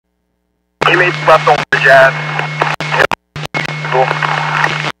Teammates left on bridge at.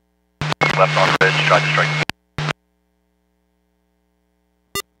 Left on bridge, tried to strike.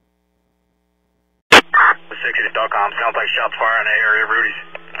 The 60.com, sounds like shots fired in the area, Rudy's.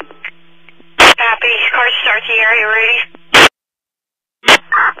 Copy, car start the area, ready?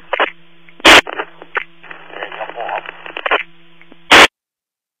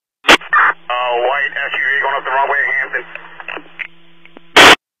 White SUV going up the wrong way at Hampton.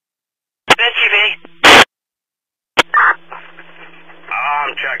 SUV.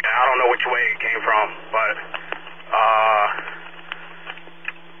 I'm checked. I don't know which way it came from, but,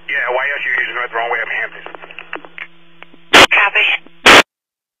 yeah, white SUV is going the wrong way up Hampton. Copy.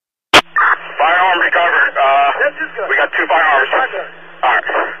 Firearm recovered. We got 2 firearms. Alright.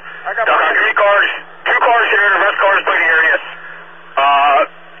 Three cars. 2 cars here. The rest cars play the areas.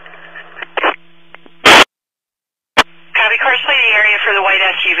 Copy, car play the area for the white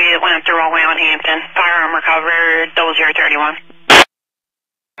SUV that went up the wrong way on Hampton. Firearm recovered, 0031.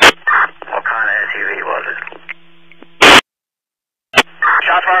 What kind of SUV was it?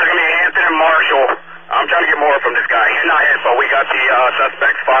 Shots fired going to be Hampton and Marshall. I'm trying to get more from this guy. It's not his fault. We got the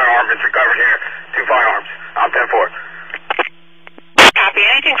suspect's firearm that's recovered here. 2 firearms. I'm 10-4. Copy.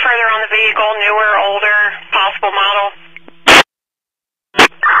 Anything further on the vehicle? Newer, older, possible model?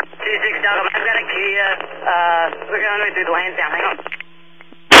 T6 down. I've got a Kia. We're going to do the Lansdowne. Hang on.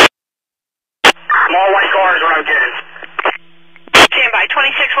 Small white car is what I'm getting. Stand by.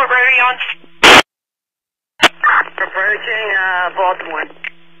 26, what road are you on? Approaching Baltimore.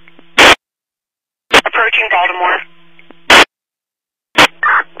 Approaching Baltimore.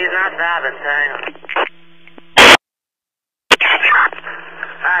 He's not driving, so hang on. Copy.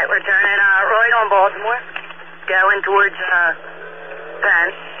 Alright, we're turning right on Baltimore. Going towards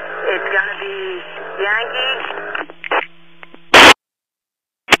Penn. It's gonna be Yankee.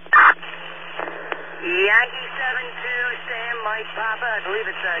 Yankee 72, Sam, Mike, Papa. I believe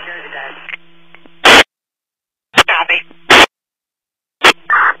it's Jersey Dad. Copy.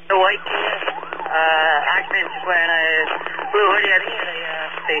 The white Kia. Accident's wearing a blue hoodie. I think he had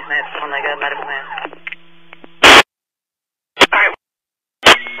a face mask on, like a medical mask. Alright.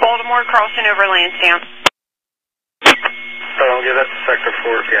 Baltimore crossing over Lansdowne. So I'll give that to Sector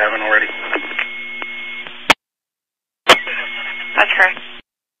 4 if you haven't already. That's correct.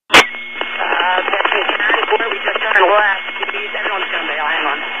 Destination 94, we just turned left. Everyone's gonna bail, hang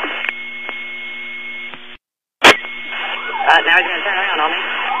on. Now he's gonna turn around on me.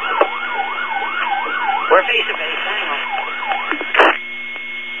 We're face to face, hang on.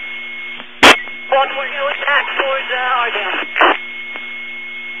 Baltimore going back towards Ardown.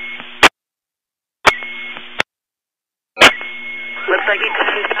 Looks like he's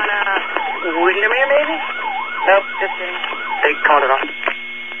kinda Windermere, maybe? Nope, just kidding. They called it off.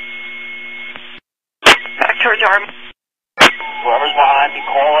 Back towards Arm. Whoever's behind me,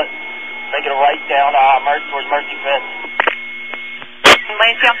 call it. Make it a right down towards Mercy Fence.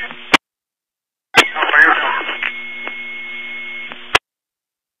 Lansdowne.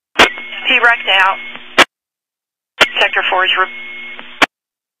 He wrecked out. Sector 4 is...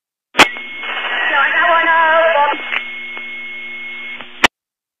 No, I got one,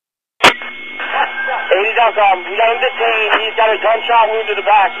 80.com, we got him detained. He's got a gunshot wound to the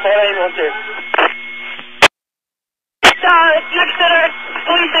back. Call ambulance here. next to the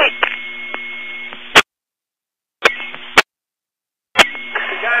police station.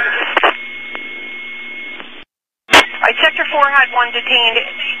 Alright, Sector 4 had one detained.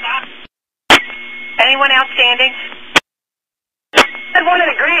 Anyone outstanding? Had one in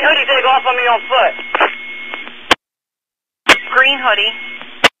a green hoodie take off on me on foot. Green hoodie.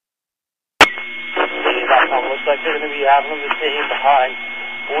 Looks like they're going to be having them detained behind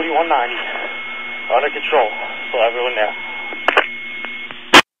 4190. Under control. So everyone there.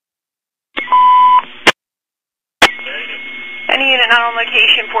 Any unit not on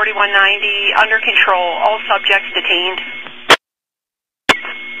location, 4190, under control, all subjects detained.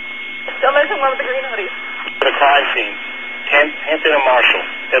 Still missing one with the green hoodie. The crime scene. Hampton and Marshall,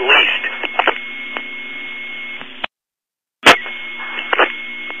 at least.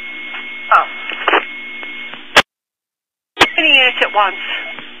 Oh. Many units at once?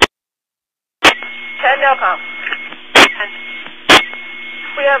 10 Nelcom. 10.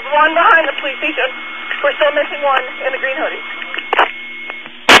 We have one behind the police station. We're still missing one in the green hoodie.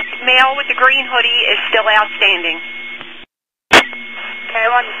 Male with the green hoodie is still outstanding. Okay, I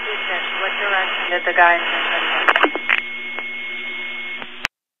want to see this. What direction did the guy...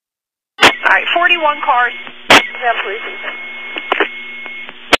 Alright, 41 cars. Yeah, police station.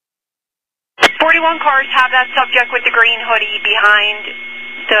 41 cars have that subject with the green hoodie behind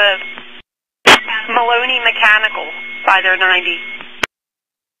the Maloney Mechanical by their 90.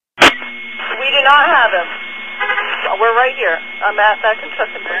 We do not have him. We're right here. I'm at that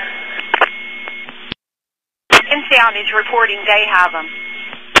construction site. Lansdowne is reporting they have him.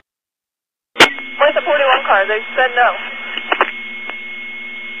 Where's the 41 car? They said no.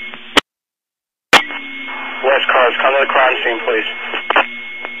 West cars, come to the crime scene, please.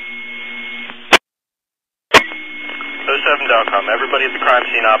 07.com. Everybody at the crime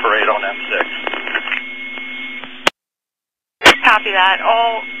scene operate on M6. Copy that.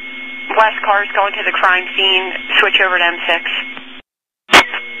 All West cars going to the crime scene, switch over to M6.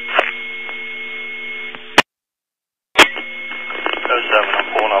 07, I'm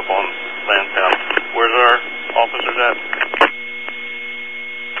pulling up on Lansdowne. Where's our officers at?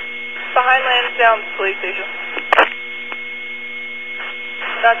 Behind Lansdowne police station.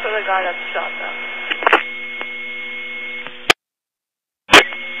 That's where the guy got shot at.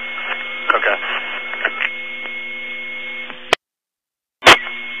 Okay.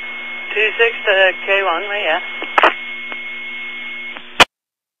 26 to K1, right, yeah.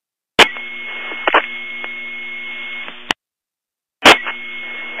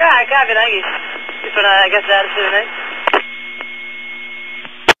 Yeah, copy, thank you. Just want to get that to the next.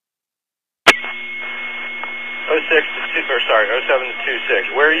 07 to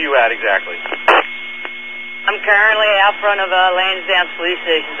 26. Where are you at exactly? I'm currently out front of Lansdowne police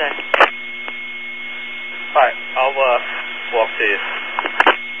station, sir. Alright, I'll walk to you.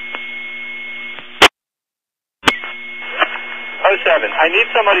 07, I need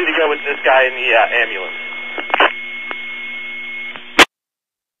somebody to go with this guy in the ambulance.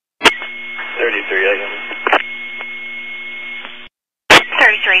 33,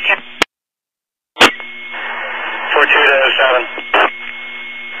 33, check. 42 to 07.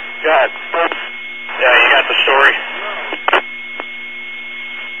 Go ahead. Yeah, you got the story?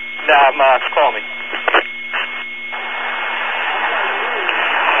 Nah, call me.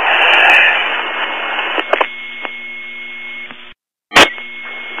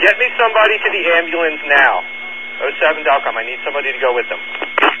 Get me somebody to the ambulance now. 07.com, I need somebody to go with them.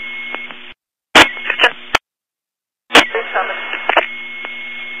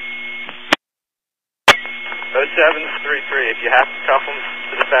 0733, if you have to cuff them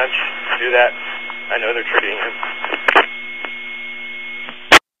to the bench, do that. I know they're treating him.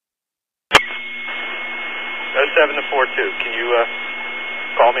 07 to 42, can you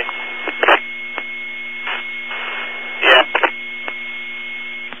call me? Yeah.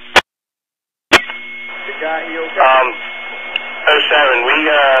 The guy, he okay? 07,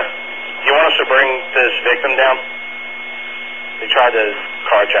 you want us to bring this victim down? They tried to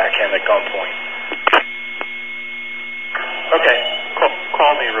carjack him at gunpoint. Okay,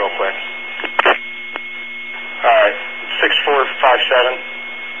 call me real quick. Alright, 6457.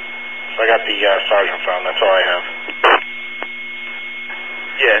 So I got the sergeant phone, that's all I have.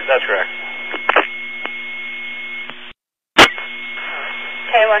 Yeah, that's correct.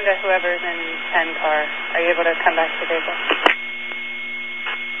 K1 to whoever's in 10 car. Are you able to come back to the vehicle?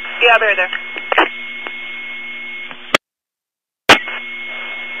 Yeah, they're there.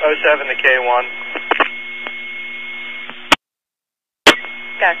 07 to K1.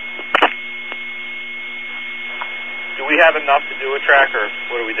 Go. Do we have enough to do a track, or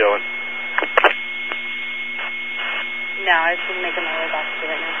what are we doing? No, I just make my way back to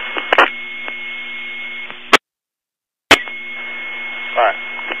right now. Alright.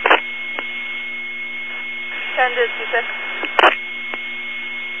 10 to 26.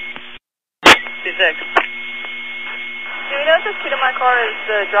 26. Do we know if this kid in my car is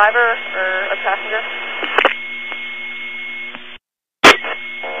the driver or a passenger?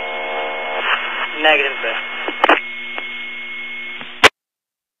 Negative, sir.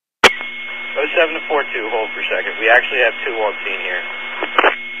 07 to 42, hold for a second. We actually have two on scene here.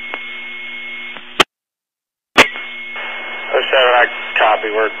 07, I copy.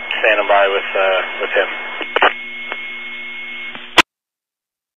 We're standing by with him.